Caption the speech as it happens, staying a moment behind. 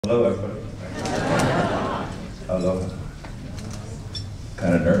Hello, everybody. Hello.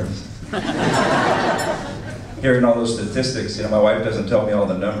 Kind of nervous. Hearing all those statistics, you know, my wife doesn't tell me all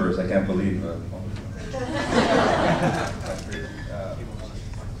the numbers. I can't believe it.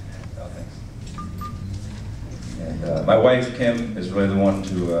 And my wife, Kim, is really the one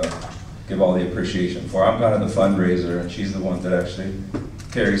to give all the appreciation for. I'm kind of the fundraiser, and she's the one that actually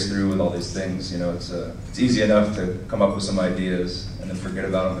carries through with all these things. You know, it's easy enough to come up with some ideas and then forget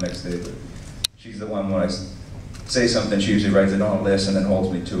about them the next day, but she's the one when I say something, she usually writes it on a list and then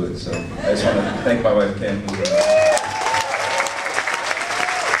holds me to it. So I just want to thank my wife, Kim.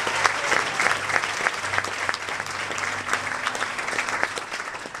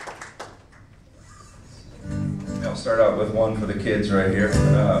 I'll start out with one for the kids right here.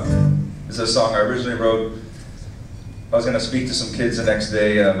 This is a song I originally wrote. I was going to speak to some kids the next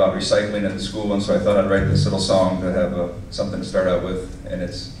day about recycling at the school, and so I thought I'd write this little song to have something to start out with, and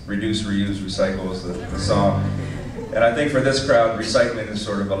it's Reduce, Reuse, Recycle is the song. And I think for this crowd, recycling is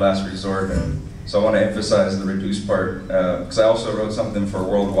sort of a last resort, and so I want to emphasize the reduce part, because I also wrote something for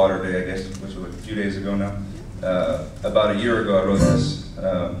World Water Day, I guess, which was a few days ago now. About a year ago, I wrote this,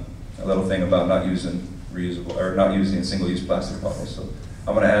 a little thing about not using reusable, or not using single-use plastic bottles. So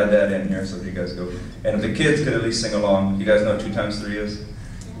I'm going to add that in here so you guys go. And if the kids could at least sing along. You guys know what 2 times 3 is?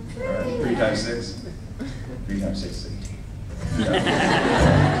 All right, 3 times 6? 3 times 6 is 18.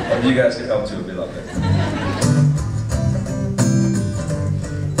 Yeah. And you guys could help too, it'd be lovely.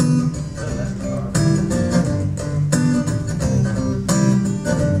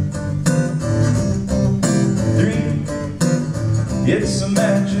 3, it's a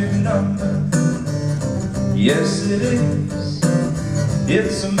magic number. Yes, it is.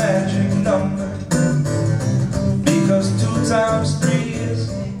 It's a magic number, because 2 times 3 is,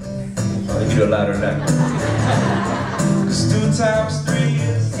 oh, you do it louder than that. Because 2 times 3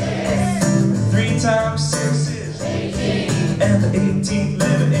 is, 3 times 6 is, 18. And the 18th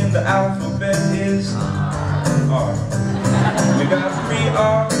letter in the alphabet is R. We got 3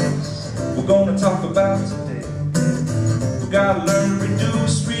 R's we're gonna talk about today. We gotta learn to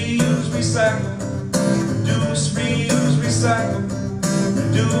reduce, reuse, recycle. Reduce, reuse, recycle.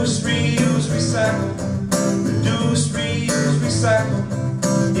 Reduce, reuse, recycle. Reduce, reuse, recycle.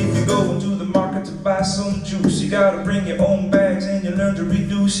 If you go into the market to buy some juice, you gotta bring your own bags and you learn to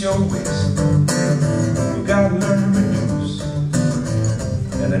reduce your waste. You gotta learn to reduce.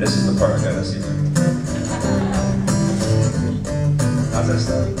 And then this is the part I gotta see. How's that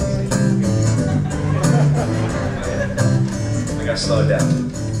stuff? I gotta slow it down.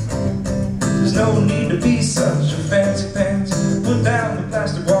 There's no need to be such a fancy pants. Put down the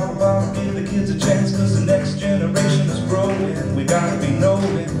plastic water bottle, give the kids a chance, cause the next generation is growing. We gotta be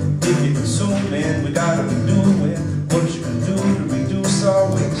knowing, if you're consuming, we gotta be doing what you can do to reduce our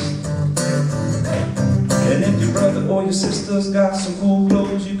waste. And if your brother or your sister's got some cool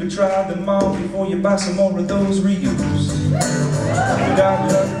clothes, you can try them on before you buy some more of those reuse. We gotta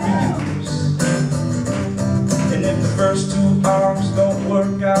learn to reuse. And if the first 2 arms don't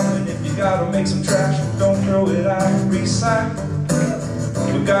work out, and if you gotta make some trash, don't throw it out. Recycle.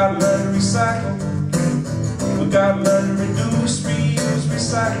 We gotta learn to recycle. We gotta learn to reduce, reuse,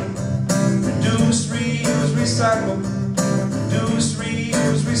 recycle. Reduce, reuse, recycle. Reduce,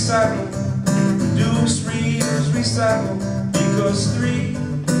 reuse, recycle. Reduce, reuse, recycle. Because 3,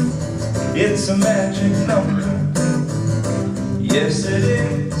 it's a magic number. Yes, it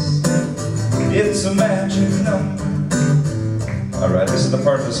is. It's a magic number. Alright, this is the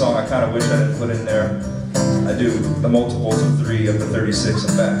part of the song I kind of wish I had put in there. I do the multiples of 3 up to 36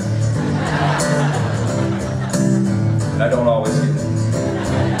 and back. And I don't always get it.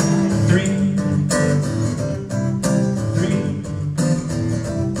 3,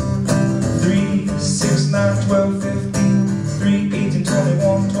 6, 9, 12, 15, 3, 18,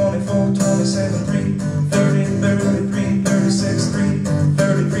 21, 24, 27, 3, 30, 33, 36, 3,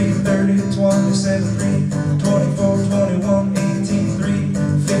 33, 30, 27, 3, 24, 21, 18, 3,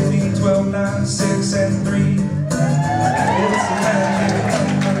 15, 12, 9, 6, and 3. It's a magic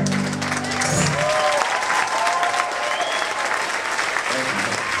number.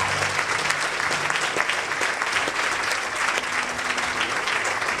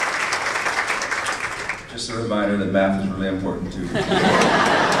 Just a reminder that math is really important too.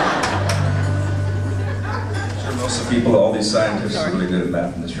 Sure, most of the people, all these scientists are really good at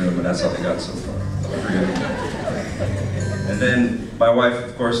math in this room, and that's all they got so far. And then my wife,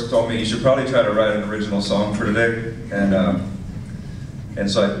 of course, told me you should probably try to write an original song for today. And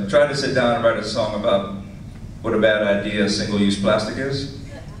so I tried to sit down and write a song about what a bad idea single-use plastic is.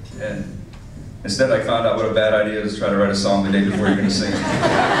 And instead I found out what a bad idea is to try to write a song the day before you're going to sing it.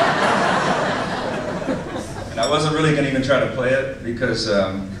 I wasn't really going to even try to play it because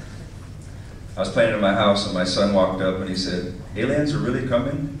I was playing it in my house and my son walked up and he said, "Aliens are really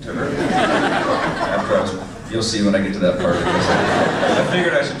coming to Earth?" You'll see when I get to that part. I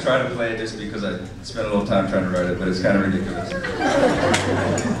figured I should try to play it just because I spent a little time trying to write it, but it's kind of ridiculous.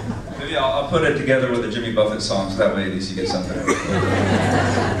 Maybe I'll put it together with the Jimmy Buffett song, so that way at least you get something.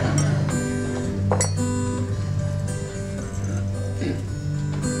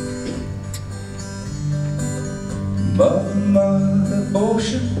 Mother, Mother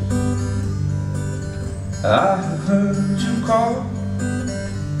Ocean, I have heard you call.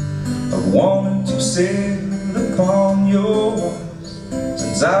 I've wanted to sail upon your waters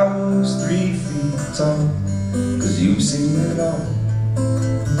since I was 3 feet tall. 'Cause you've seen it all.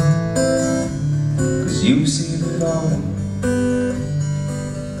 'Cause you've seen it all.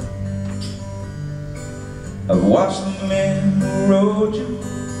 I've watched the men who rode you.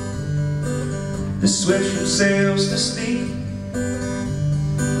 They switch from sails to steam,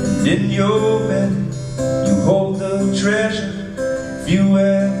 and in your belly you hold the treasure few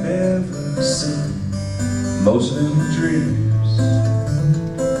have ever seen. Most of them are dreams.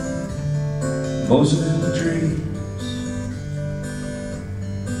 Most of them are dreams.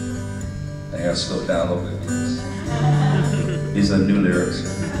 I gotta slow it down a little bit because these are the new lyrics.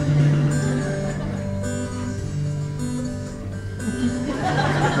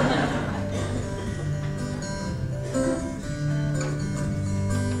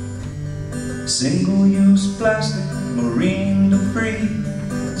 Single-use plastic, marine debris,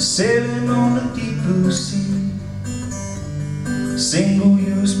 sailing on a deep blue sea.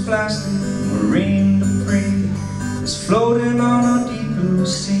 Single-use plastic, marine debris, is floating on a deep blue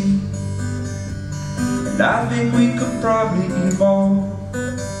sea. And I think we could probably evolve,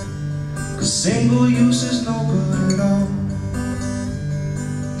 'cause single-use is no good at all.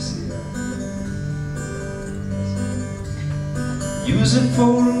 Use it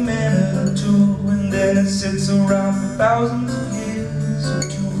for a minute or two, and then it sits around for thousands of years or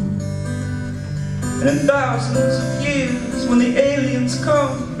two. And in thousands of years, when the aliens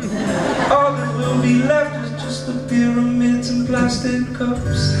come, all that will be left is just the pyramids and plastic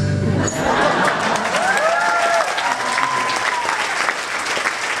cups.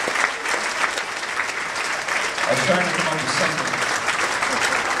 I was trying to come up with something.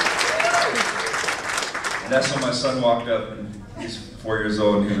 And that's when my son walked up, and he's 4 years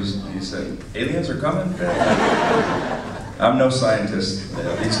old, and he said, "Aliens are coming?" I'm no scientist.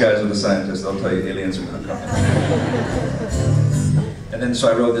 These guys are the scientists. They'll tell you aliens are going to come. And then so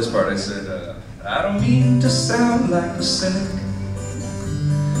I wrote this part. I said, "I don't mean to sound like a cynic.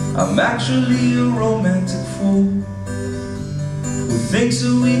 I'm actually a romantic fool who thinks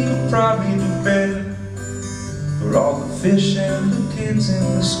that we could probably do better for all the fish and the kids in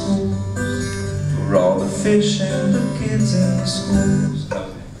the schools. For all the fish and the kids in the schools."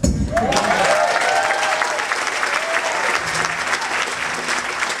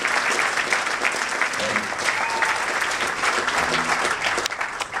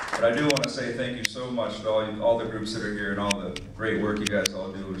 But I do want to say thank you so much to all the groups that are here and all the great work you guys all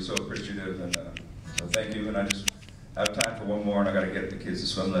do. We're so appreciative, and so thank you. And I just have time for one more, and I got to get the kids to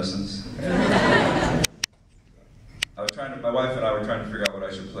swim lessons. And my wife and I were trying to figure out what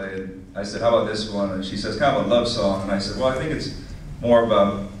I should play, and I said, "How about this one?" And she says, "Kind of a love song." And I said, "Well, I think it's more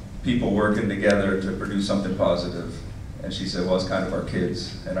about people working together to produce something positive." And she said, "Well, it's kind of our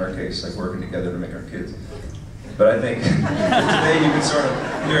kids, in our case, like working together to make our kids." But I think today you can sort of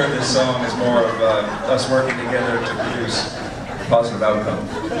hear this song as more of us working together to produce a positive outcome.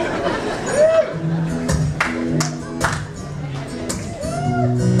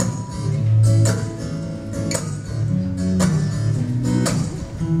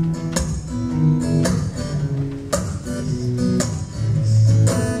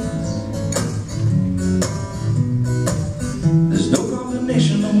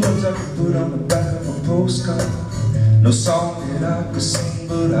 I could put on the back of a postcard. No song that I could sing,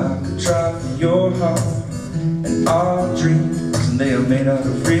 but I could try for your heart. And our dreams, and they are made out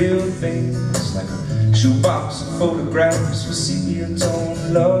of real things, like a shoebox of photographs with sepia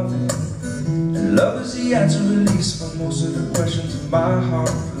tone love. And love is the answer, at least for most of the questions in my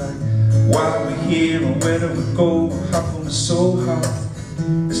heart, like why we're here and where do we go, how come it's so hard.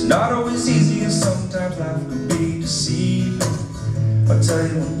 It's not always easy, and sometimes life could be deceiving. I'll tell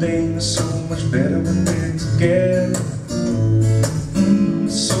you one thing, it's so much better when we're together.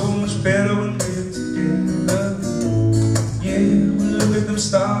 So much better when we're together. Yeah, we look at them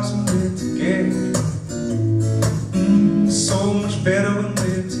stars when we're together. So much better when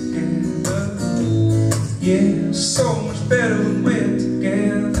we're together. Yeah, so much better when we're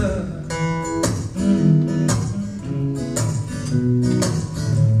together.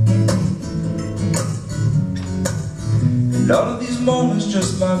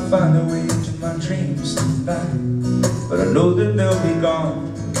 night, but I know that they'll be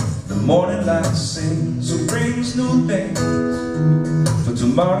gone. The morning light sings, so brings new things. For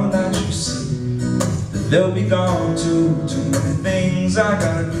tomorrow night you see that they'll be gone too. Too many things I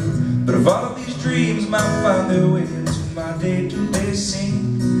gotta do, but if all of these dreams might find their way into my day-to-day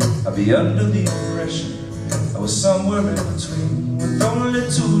scene, I'll be under the impression I was somewhere in between, with only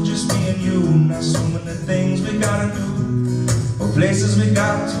two, just me and you. Not so many things we gotta do, or places we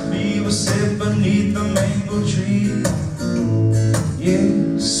got to be. We'll sit beneath the mango tree.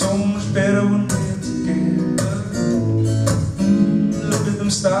 Yeah, so much better when we're together. Look at them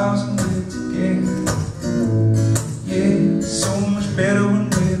stars when we're together. Yeah, so much better when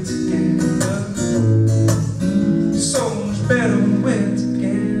we're together. So much better when we're together.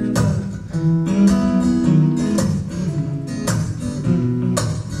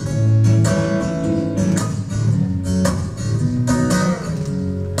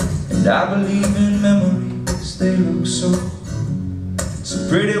 And I believe in memories, they look so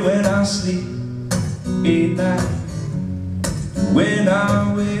pretty when I sleep at night. When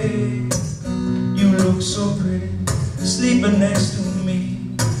I wake, you look so pretty sleeping next to me.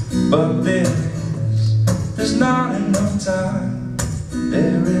 But there's not enough time.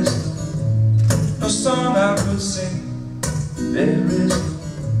 There is no song I could sing. There is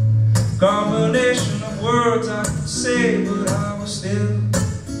no combination of words I could say, but I will still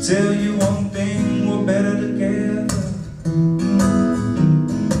tell you one thing: we're better together.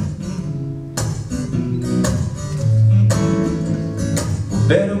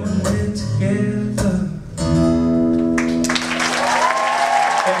 Better